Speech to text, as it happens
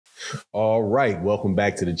All right, welcome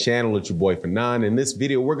back to the channel. It's your boy Fanon. In this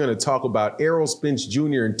video, we're going to talk about Errol Spence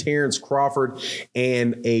Jr. and Terence Crawford,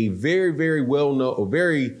 and a very well-known,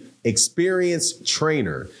 very experienced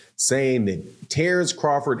trainer saying that Terence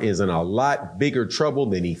Crawford is in a lot bigger trouble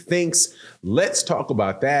than he thinks. Let's talk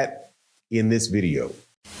about that in this video.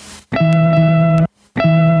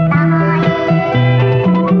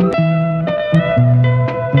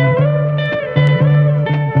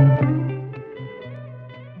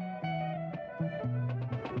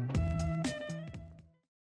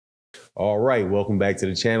 All right, welcome back to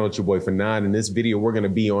the channel. It's your boy Fanon. In this video, we're going to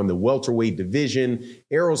be on the welterweight division.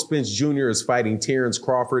 Errol Spence Jr. is fighting Terence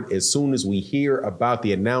Crawford. As soon as we hear about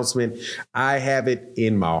the announcement, I have it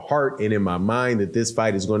in my heart and in my mind that this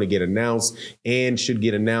fight is going to get announced and should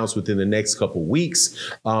get announced within the next couple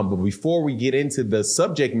weeks. But before we get into the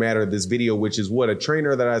subject matter of this video, which is what a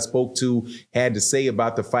trainer that I spoke to had to say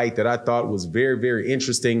about the fight that I thought was very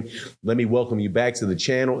interesting, let me welcome you back to the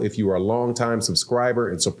channel. If you are a longtime subscriber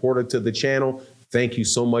and supporter to the channel, thank you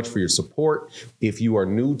so much for your support. If you are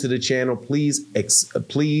new to the channel, please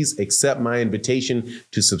accept my invitation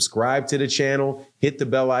to subscribe to the channel. Hit the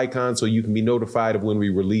bell icon so you can be notified of when we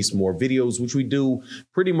release more videos, which we do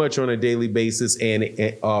pretty much on a daily basis, and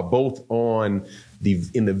both in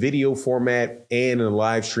the video format and in the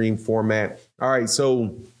live stream format. All right,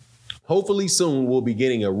 so hopefully soon we'll be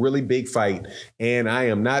getting a really big fight, and I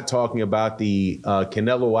am not talking about the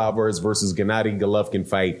Canelo Alvarez versus Gennady Golovkin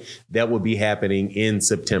fight that will be happening in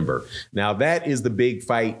September. Now, that is the big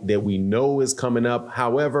fight that we know is coming up.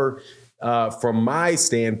 However, from my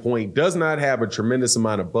standpoint, does not have a tremendous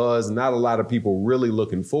amount of buzz. Not a lot of people really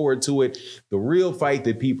looking forward to it. The real fight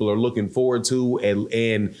that people are looking forward to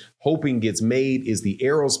and hoping gets made is the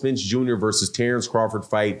Errol Spence Jr. versus Terence Crawford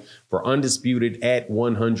fight for undisputed at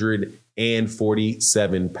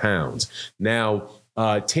 147 pounds. Now,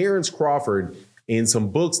 Terence Crawford, in some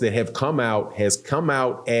books that have come out, has come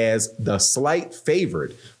out as the slight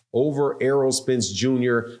favorite over Errol Spence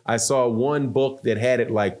Jr. I saw one book that had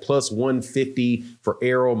it like plus 150 for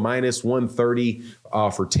Errol, minus 130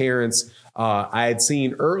 for Terence. I had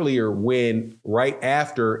seen earlier when right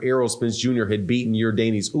after Errol Spence Jr. had beaten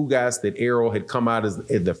Yordenis Ugas that Errol had come out as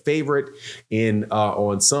the favorite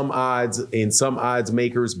on some odds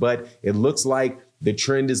makers, but it looks like the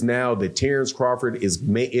trend is now that Terence Crawford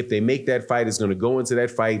if they make that fight, is going to go into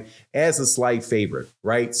that fight as a slight favorite,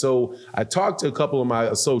 right? So I talked to a couple of my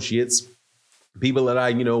associates, people that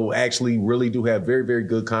I, actually really do have very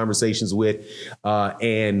good conversations with,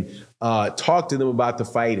 and talked to them about the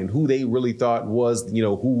fight and who they really thought was,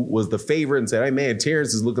 who was the favorite, and said, hey man,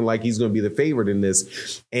 Terence is looking like he's going to be the favorite in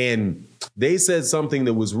this. And they said something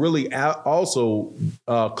that was really also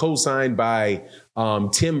co-signed by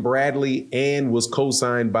Tim Bradley and was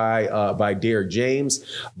co-signed by Derek James.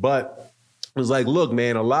 But it was like, look,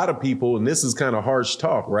 man, a lot of people, and this is kind of harsh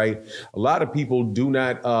talk, right? A lot of people do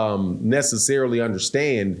not necessarily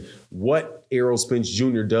understand what Errol Spence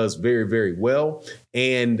Jr. does very well.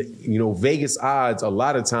 And, Vegas odds, a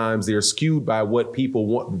lot of times they're skewed by what people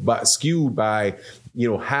want, skewed by,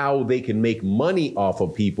 how they can make money off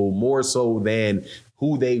of people more so than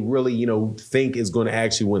who they really, think is going to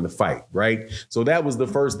actually win the fight, right? So that was the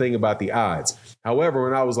first thing about the odds. However,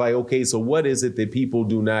 when I was like, okay, so what is it that people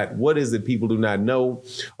do not know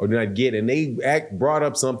or do not get? And they brought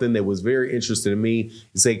up something that was very interesting to me.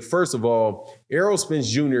 It's like, first of all, Errol Spence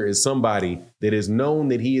Jr. is somebody that is known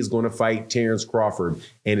that he is going to fight Terence Crawford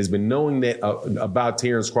and has been knowing that about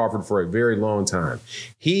Terence Crawford for a very long time.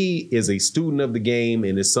 He is a student of the game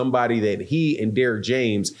and is somebody that he and Derek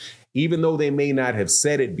James, even though they may not have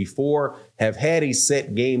said it before, have had a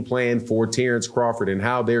set game plan for Terence Crawford and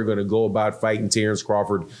how they're going to go about fighting Terence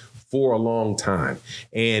Crawford for a long time.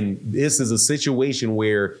 And this is a situation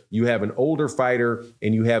where you have an older fighter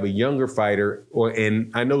and you have a younger fighter. And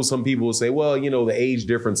I know some people will say, well, the age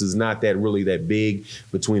difference is not really that big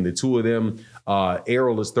between the two of them.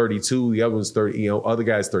 Errol is 32, the other one's 30, other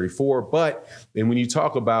guy's 34. But and when you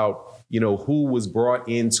talk about who was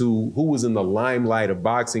in the limelight of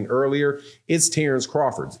boxing earlier, it's Terence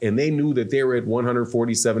Crawford. And they knew that they were at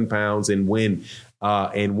 147 pounds. And when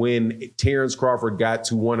Terence Crawford got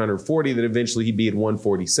to 140, then eventually he'd be at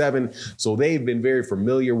 147. So they've been very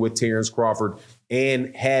familiar with Terence Crawford.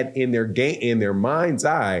 and had in their mind's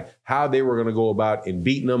eye how they were going to go about and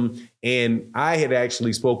beating him. And I had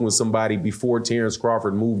actually spoken with somebody before Terence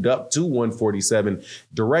Crawford moved up to 147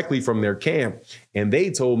 directly from their camp. And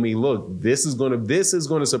they told me, look, this is going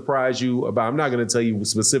to surprise you about, I'm not going to tell you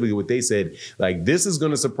specifically what they said. Like, this is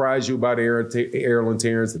going to surprise you about Errol and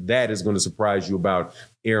Terence. That is going to surprise you about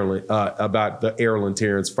the Errol and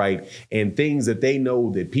Terence fight, and things that they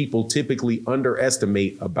know that people typically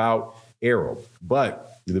underestimate about Errol. But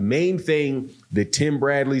the main thing that Tim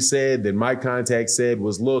Bradley said, that my contact said,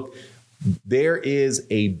 was, look, there is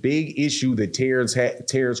a big issue that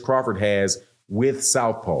Terence Crawford has with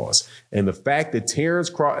southpaws. And the fact that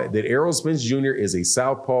Errol Spence Jr. is a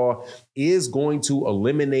southpaw is going to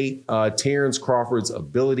eliminate Terence Crawford's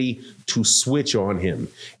ability to switch on him.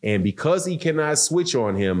 And because he cannot switch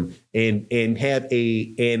on him and have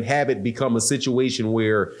it become a situation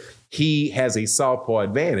where he has a southpaw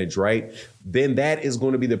advantage, right? Then that is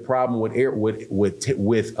going to be the problem with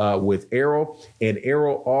Errol. And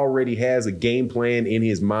Errol already has a game plan in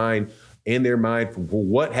their mind for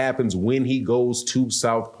what happens when he goes to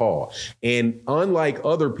southpaw. And unlike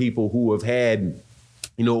other people who have had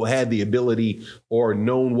the ability or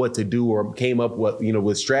known what to do or came up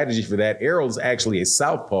with strategy for that, Errol's actually a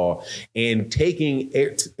southpaw, and taking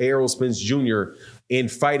Errol Spence Jr.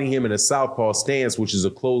 and fighting him in a southpaw stance, which is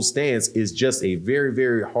a closed stance, is just a very,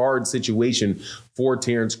 very hard situation for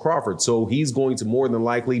Terence Crawford. So he's going to more than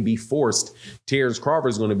likely be forced. Terence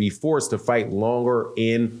Crawford is going to be forced to fight longer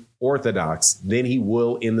in orthodox than he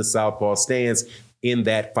will in the southpaw stance in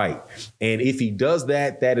that fight. And if he does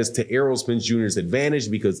that, that is to Errol Spence Jr.'s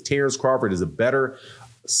advantage, because Terence Crawford is a better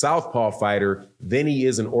southpaw fighter than he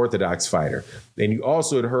is an orthodox fighter. And you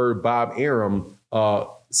also had heard Bob Arum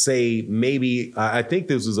say, maybe, I think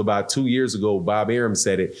this was about 2 years ago, Bob Arum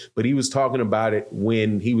said it, but he was talking about it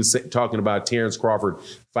when he was talking about Terence Crawford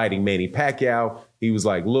fighting Manny Pacquiao. He was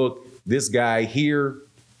like, look, this guy here,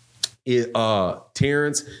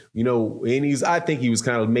 Terence, and I think he was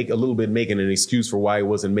kind of making an excuse for why he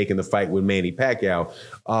wasn't making the fight with Manny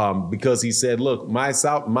Pacquiao, because he said, look, my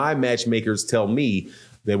matchmakers tell me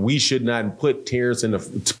that we should not put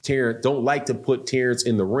don't like to put Terence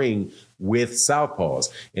in the ring with southpaws.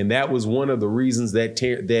 And that was one of the reasons that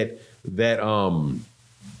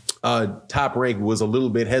Top Rank was a little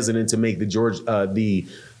bit hesitant to make the Julius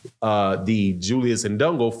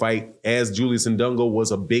Ndungo fight, as Julius Ndungo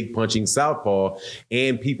was a big punching southpaw,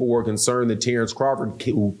 and people were concerned that Terence Crawford,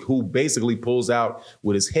 who basically pulls out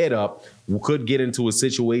with his head up, could get into a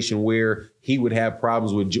situation where he would have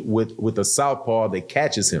problems with a southpaw that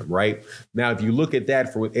catches him, right? Now, if you look at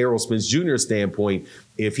that from Errol Spence Jr.'s standpoint,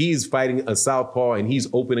 if he's fighting a southpaw and he's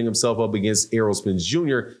opening himself up against Errol Spence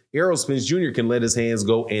Jr., Errol Spence Jr. can let his hands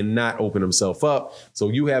go and not open himself up. So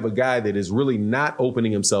you have a guy that is really not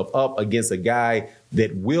opening himself up against a guy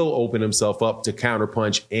that will open himself up to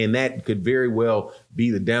counterpunch, and that could very well be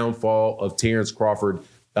the downfall of Terence Crawford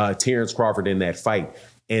in that fight.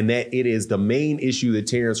 And that it is the main issue that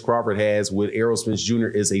Terence Crawford has with Errol Spence Jr.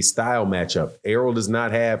 is a style matchup. Errol does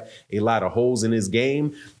not have a lot of holes in his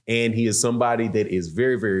game, and he is somebody that is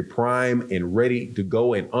very, very prime and ready to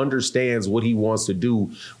go and understands what he wants to do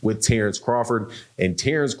with Terence Crawford. And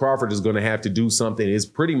Terence Crawford is going to have to do something. Is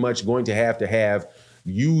pretty much going to have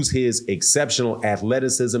use his exceptional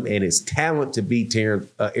athleticism and his talent to beat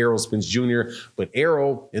Errol Spence Jr. But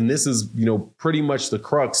Errol, and this is pretty much the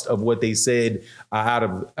crux of what they said out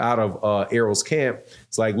of Errol's camp.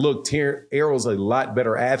 It's like, look, Errol's a lot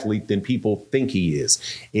better athlete than people think he is.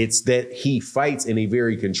 It's that he fights in a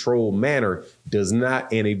very controlled manner, does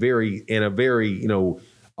not in a very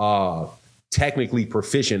technically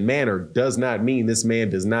proficient manner, does not mean this man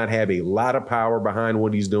does not have a lot of power behind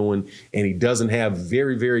what he's doing, and he doesn't have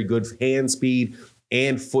very, very good hand speed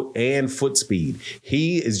and foot speed.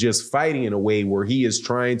 He is just fighting in a way where he is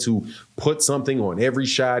trying to put something on every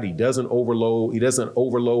shot. He doesn't overload,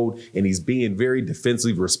 and he's being very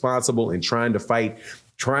defensively responsible and trying to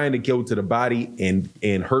go to the body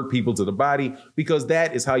and hurt people to the body, because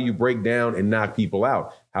that is how you break down and knock people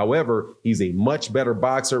out. However, he's a much better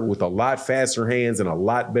boxer with a lot faster hands and a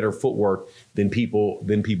lot better footwork than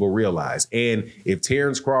people realize. And if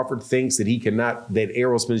Terence Crawford thinks that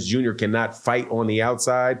Errol Spence Jr. cannot fight on the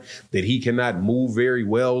outside, that he cannot move very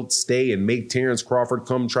well, stay and make Terence Crawford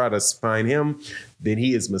come try to spine him, then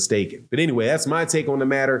he is mistaken. But anyway, that's my take on the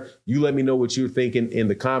matter. You let me know what you're thinking in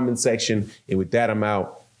the comment section. And with that, I'm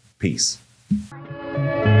out. Peace.